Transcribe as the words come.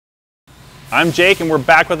I'm Jake and we're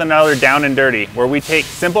back with another Down and Dirty, where we take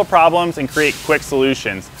simple problems and create quick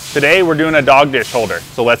solutions. Today we're doing a dog dish holder,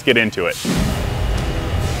 so let's get into it.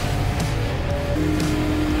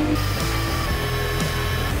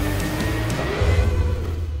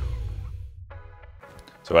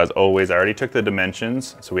 So as always, I already took the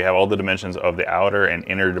dimensions, so we have all the dimensions of the outer and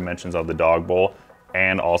inner dimensions of the dog bowl,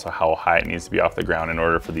 and also how high it needs to be off the ground in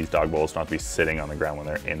order for these dog bowls not to be sitting on the ground when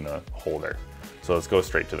they're in the holder. So let's go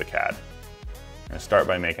straight to the CAD. I'm gonna start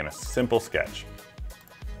by making a simple sketch.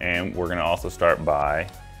 And we're gonna also start by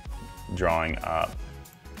drawing up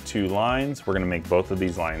 2 lines. We're gonna make both of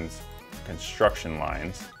these lines construction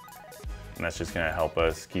lines. And that's just gonna help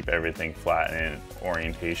us keep everything flat in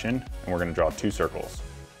orientation. And we're gonna draw 2 circles.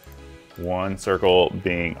 One circle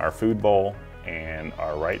being our food bowl and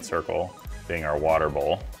our right circle being our water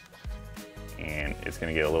bowl. And it's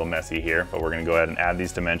gonna get a little messy here, but we're gonna go ahead and add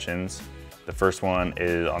these dimensions. The first one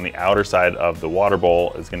is on the outer side of the water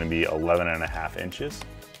bowl is going to be 11.5 inches.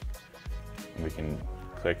 We can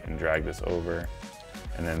click and drag this over.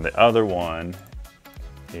 And then the other one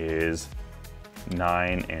is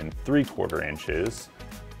 9 3/4 inches.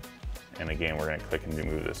 And again, we're going to click and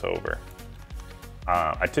move this over.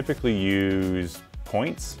 I typically use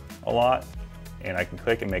points a lot, and I can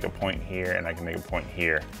click and make a point here, and I can make a point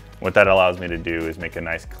here. What that allows me to do is make a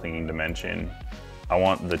nice clean dimension. I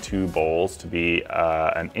want the 2 bowls to be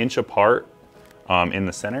 1 inch apart in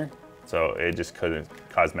the center. So it just,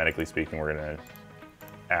 cosmetically speaking, we're gonna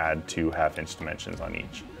add 2 half-inch dimensions on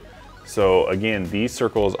each. So again, these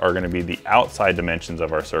circles are gonna be the outside dimensions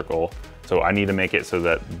of our circle. So I need to make it so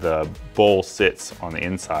that the bowl sits on the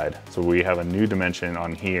inside. So we have a new dimension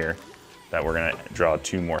on here that we're gonna draw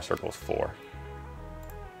 2 more circles for.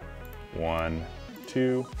 1,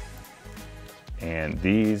 2, and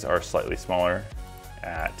these are slightly smaller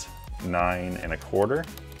at 9 1/4,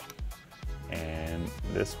 and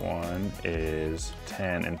this one is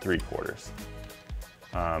 10 3/4.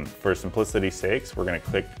 For simplicity's sakes, we're going to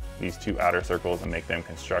click these 2 outer circles and make them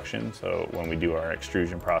construction, so when we do our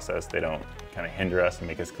extrusion process, they don't kind of hinder us and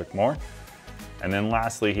make us click more. And then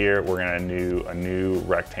lastly here, we're going to do a new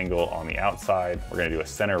rectangle on the outside. We're going to do a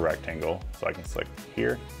center rectangle, so I can select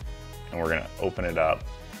here, and we're going to open it up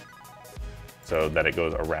so that it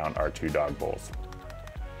goes around our 2 dog bowls.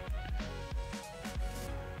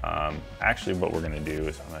 Actually, what we're gonna do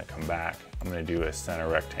is I'm gonna come back. I'm gonna do a center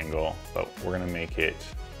rectangle, but we're gonna make it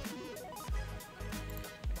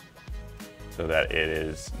so that it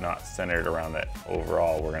is not centered around that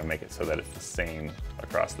overall. We're gonna make it so that it's the same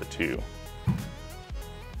across the 2.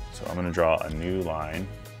 So I'm gonna draw a new line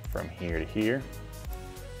from here to here.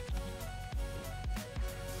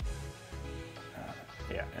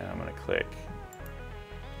 And I'm gonna click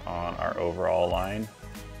on our overall line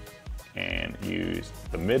and use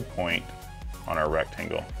the midpoint on our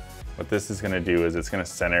rectangle. What this is going to do is it's going to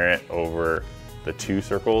center it over the 2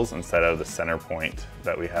 circles instead of the center point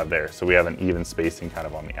that we have there. So we have an even spacing kind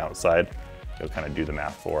of on the outside. It'll kind of do the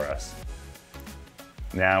math for us.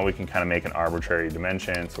 Now we can kind of make an arbitrary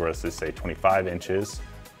dimension. So let's just say 25 inches.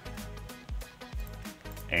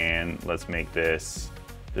 And let's make this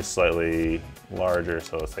just slightly larger.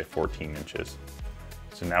 So let's say 14 inches.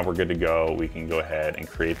 So now we're good to go. We can go ahead and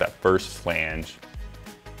create that first flange.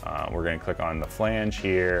 We're gonna click on the flange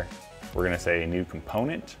here. We're gonna say new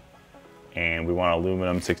component, and we want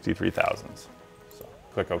aluminum 63 thousandths. So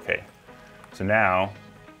click OK. So now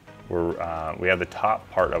we have the top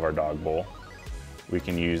part of our dog bowl. We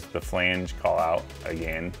can use the flange call out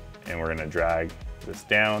again, and we're gonna drag this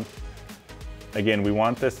down. Again, we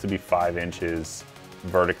want this to be 5 inches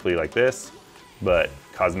vertically like this, but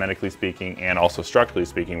cosmetically speaking and also structurally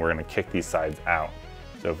speaking, we're gonna kick these sides out.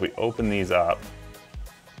 So if we open these up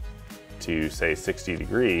to say 60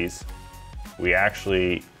 degrees, we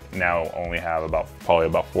actually now only have probably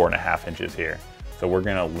about 4.5 inches here. So we're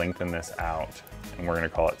gonna lengthen this out and we're gonna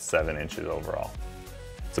call it 7 inches overall.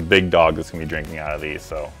 It's a big dog that's gonna be drinking out of these,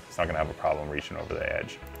 so it's not gonna have a problem reaching over the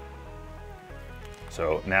edge.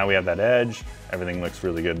 So now we have that edge, everything looks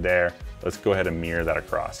really good there. Let's go ahead and mirror that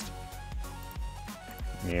across.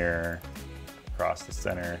 Mirror across the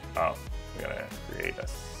center. Oh, we gotta create a,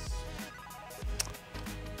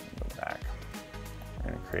 go back.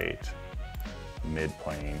 We're gonna create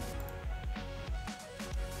mid-plane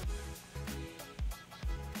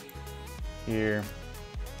here.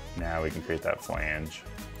 Now we can create that flange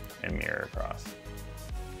and mirror across.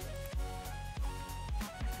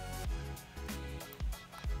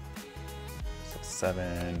 So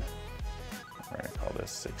 7, we're gonna call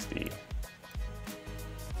this 60.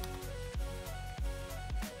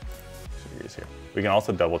 Here. We can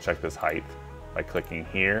also double check this height by clicking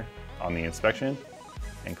here on the inspection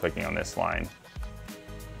and clicking on this line.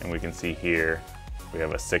 And we can see here, we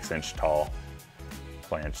have a 6-inch tall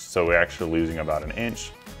flange. So we're actually losing about an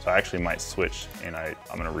inch. So I actually might switch, and I'm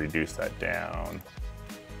gonna reduce that down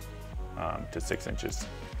to 6 inches.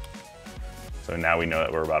 So now we know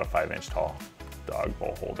that we're about a 5-inch tall dog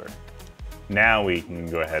bowl holder. Now we can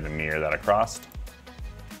go ahead and mirror that across.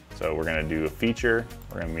 So we're gonna do a feature.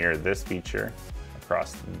 We're gonna mirror this feature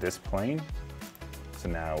across this plane. So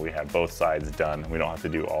now we have both sides done. We don't have to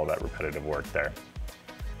do all that repetitive work there.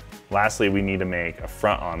 Lastly, we need to make a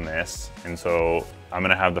front on this. And so I'm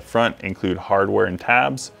gonna have the front include hardware and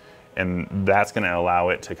tabs, and that's gonna allow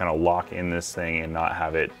it to kind of lock in this thing and not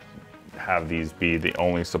have these be the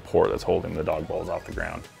only support that's holding the dog balls off the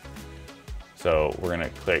ground. So we're gonna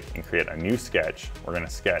click and create a new sketch. We're gonna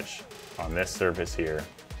sketch on this surface here,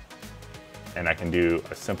 and I can do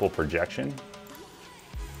a simple projection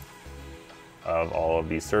of all of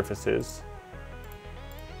these surfaces.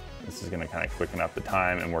 This is gonna kind of quicken up the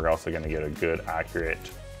time, and we're also gonna get a good,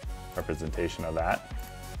 accurate representation of that.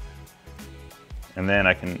 And then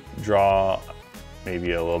I can draw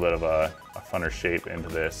maybe a little bit of a funner shape into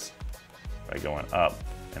this by going up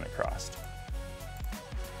and across.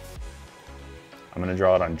 I'm gonna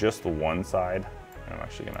draw it on just the one side. I'm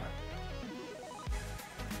actually gonna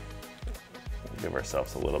give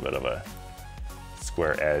ourselves a little bit of a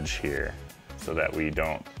square edge here so that we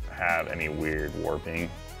don't have any weird warping.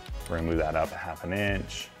 We're gonna move that up a 1/2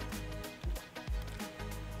 inch.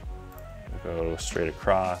 We'll go straight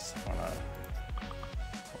across on a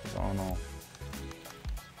horizontal.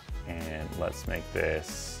 And let's make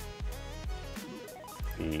this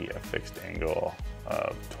be a fixed angle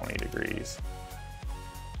of 20 degrees.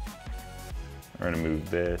 We're gonna move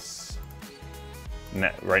this.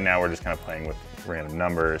 Right now we're just kind of playing with random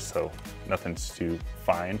numbers, so nothing's too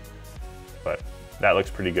fine, but that looks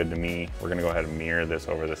pretty good to me. We're gonna go ahead and mirror this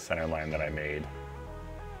over the center line that I made.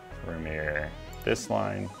 We're gonna mirror this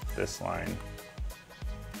line, and this line.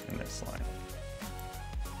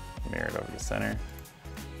 Mirror it over the center,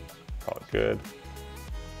 call it good.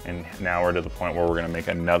 And now we're to the point where we're gonna make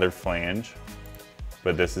another flange,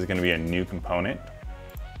 but this is gonna be a new component.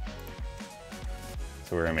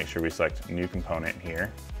 So we're gonna make sure we select new component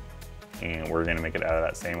here, and we're gonna make it out of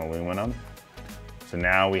that same aluminum. So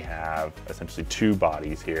now we have essentially 2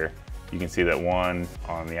 bodies here. You can see that one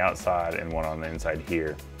on the outside and one on the inside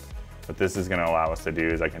here. What this is gonna allow us to do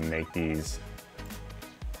is I can make these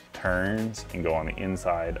turns and go on the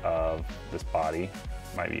inside of this body.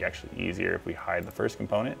 Might be actually easier if we hide the first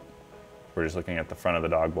component. We're just looking at the front of the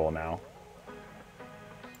dog bowl now.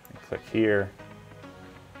 And click here.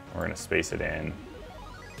 We're gonna space it in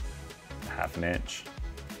 1/2 inch.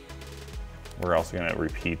 We're also gonna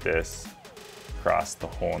repeat this across the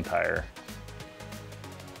whole entire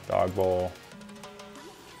dog bowl.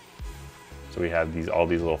 So we have all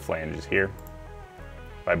these little flanges here.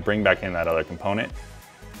 If I bring back in that other component,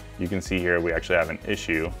 you can see here we actually have an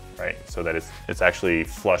issue, right? So that it's actually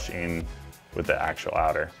flush in with the actual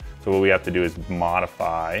outer. So what we have to do is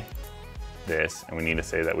modify this, and we need to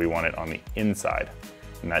say that we want it on the inside.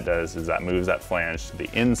 And that does is that moves that flange to the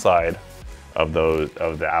inside of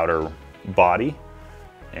the outer body,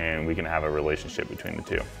 and we can have a relationship between the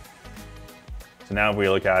two. So now if we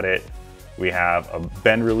look at it, we have a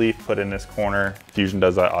bend relief put in this corner. Fusion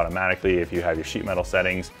does that automatically if you have your sheet metal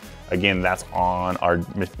settings. Again, that's on our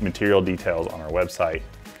material details on our website.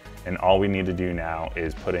 And all we need to do now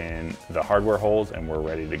is put in the hardware holes, and we're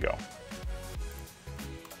ready to go.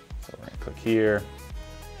 So we're gonna click here.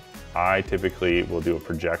 I typically will do a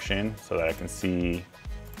projection so that I can see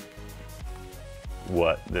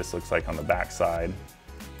what this looks like on the back side,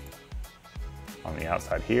 on the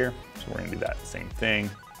outside here. So we're gonna do that same thing.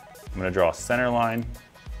 I'm gonna draw a center line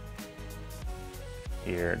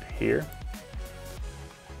here to here.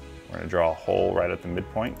 We're gonna draw a hole right at the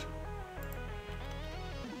midpoint.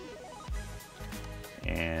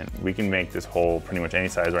 And we can make this hole pretty much any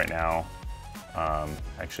size right now.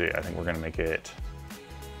 Actually, I think we're gonna make it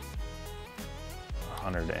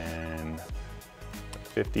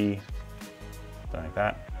 150, something like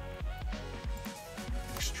that.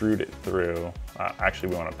 Extrude it through. Actually,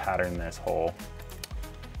 we want to pattern this hole.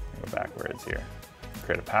 Go backwards here.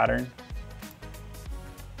 Create a pattern.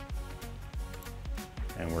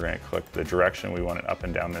 And we're going to click the direction we want it up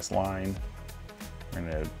and down this line. We're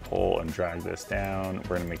going to pull and drag this down.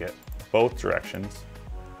 We're going to make it both directions.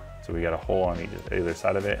 So we got a hole on either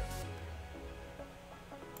side of it.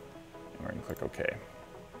 And we're going to click OK.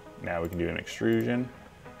 Now we can do an extrusion.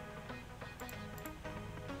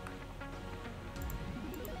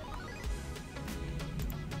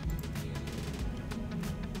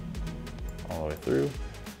 all the way through.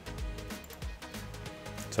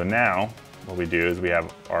 So now what we do is we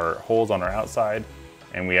have our holes on our outside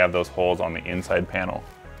and we have those holes on the inside panel.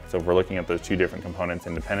 So if we're looking at those two different components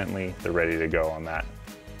independently, they're ready to go on that.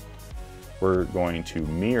 We're going to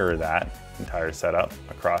mirror that entire setup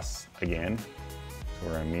across again. So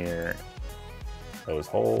we're gonna mirror those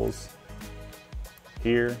holes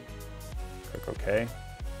here, click OK.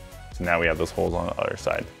 So now we have those holes on the other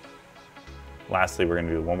side. Lastly, we're gonna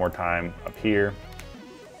do it one more time up here.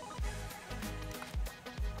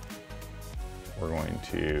 We're going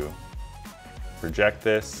to project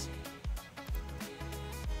this.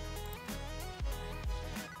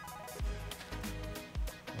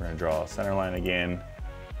 We're going to draw a center line again.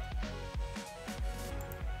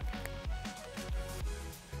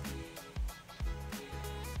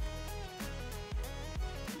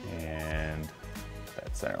 And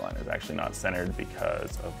that center line is actually not centered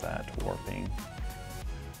because of that warping.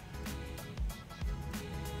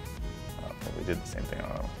 Well, we did the same thing on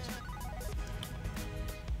our own.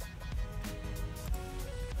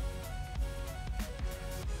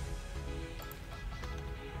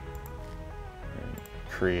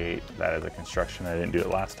 Create that as a construction. I didn't do it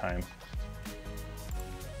last time.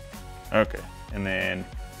 Okay, and then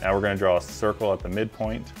now we're going to draw a circle at the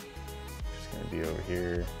midpoint. Just going to be over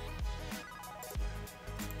here.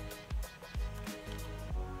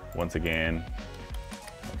 Once again,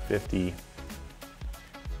 150,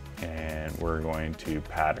 and we're going to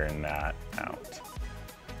pattern that out.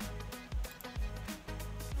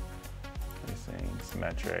 Facing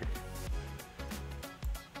symmetric.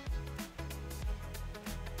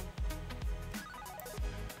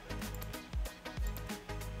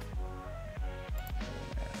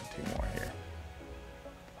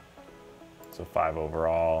 So 5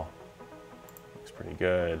 overall, looks pretty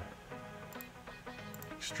good.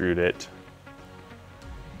 Extrude it,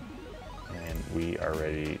 and we are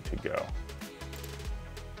ready to go.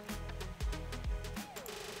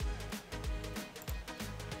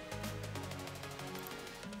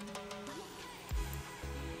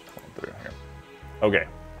 Through here. Okay,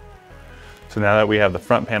 so now that we have the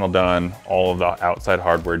front panel done, all of the outside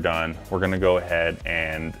hardware done, we're gonna go ahead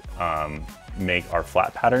and make our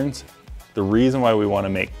flat patterns. The reason why we want to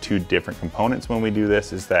make two different components when we do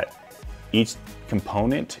this is that each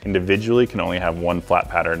component individually can only have one flat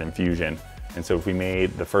pattern in Fusion. And so if we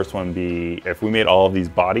made the first one if we made all of these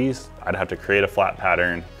bodies, I'd have to create a flat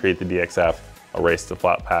pattern, create the DXF, erase the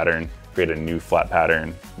flat pattern, create a new flat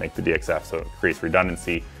pattern, make the DXF, so it creates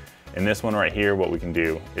redundancy. In this one right here, what we can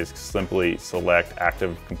do is simply select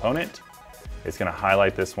active component. It's going to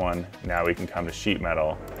highlight this one. Now we can come to sheet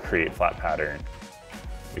metal, create flat pattern.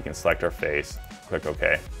 We can select our face, click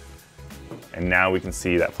OK. And now we can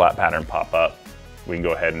see that flat pattern pop up. We can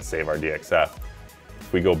go ahead and save our DXF.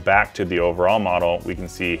 If we go back to the overall model, we can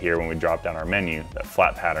see here when we drop down our menu, that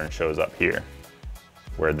flat pattern shows up here,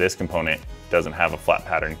 where this component doesn't have a flat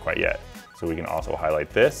pattern quite yet. So we can also highlight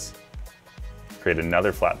this, create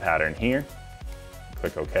another flat pattern here,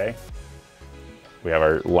 click OK. We have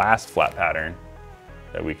our last flat pattern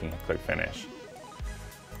that we can click Finish.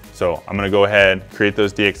 So I'm gonna go ahead, create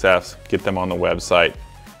those DXFs, get them on the website,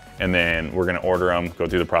 and then we're gonna order them, go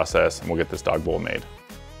through the process, and we'll get this dog bowl made.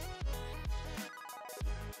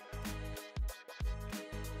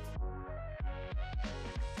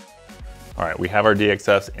 All right, we have our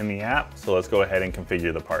DXFs in the app, so let's go ahead and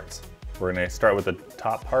configure the parts. We're gonna start with the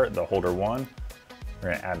top part, the holder 1.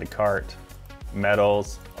 We're gonna add to cart,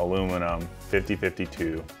 metals, aluminum,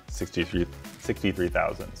 5052, 63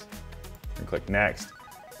 thousandths. And click next.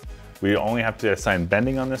 We only have to assign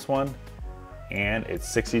bending on this one, and it's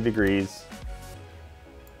 60 degrees,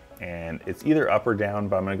 and it's either up or down,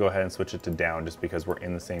 but I'm gonna go ahead and switch it to down just because we're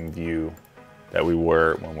in the same view that we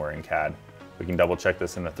were when we're in CAD. We can double check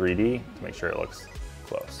this in the 3D to make sure it looks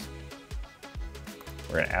close.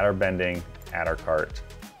 We're gonna add our bending, add our cart,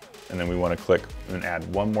 and then we wanna click and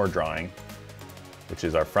add one more drawing, which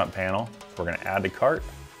is our front panel. So we're gonna add to cart.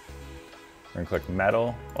 We're gonna click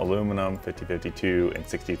metal, aluminum, 5052, and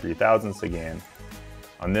 63 thousandths again.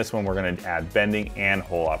 On this one, we're gonna add bending and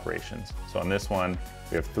hole operations. So on this one,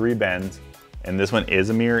 we have 3 bends, and this one is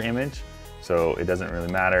a mirror image, so it doesn't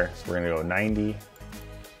really matter. So we're gonna go 90,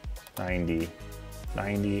 90,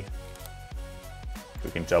 90.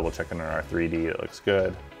 We can double check it on our 3D, it looks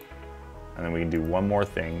good. And then we can do one more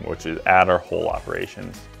thing, which is add our hole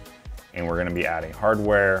operations. And we're gonna be adding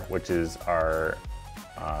hardware, which is our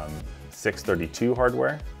 632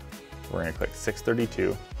 hardware. We're gonna click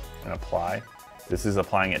 632 and apply. This is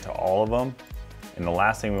applying it to all of them. And the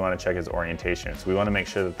last thing we wanna check is orientation. So we wanna make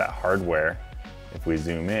sure that that hardware, if we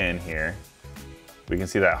zoom in here, we can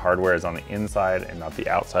see that hardware is on the inside and not the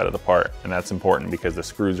outside of the part. And that's important because the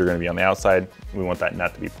screws are going to be on the outside. We want that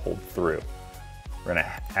nut to be pulled through. We're going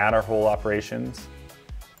to add our whole operations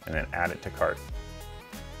and then add it to cart.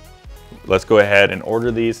 Let's go ahead and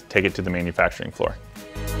order these, take it to the manufacturing floor.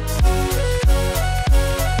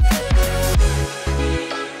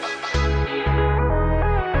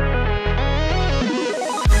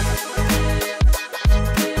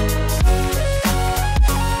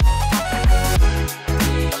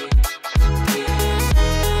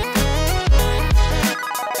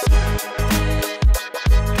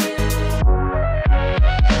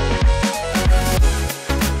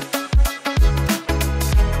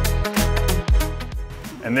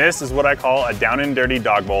 And this is what I call a down and dirty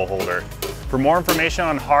dog bowl holder. For more information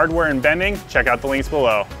on hardware and bending, check out the links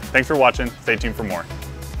below. Thanks for watching. Stay tuned for more.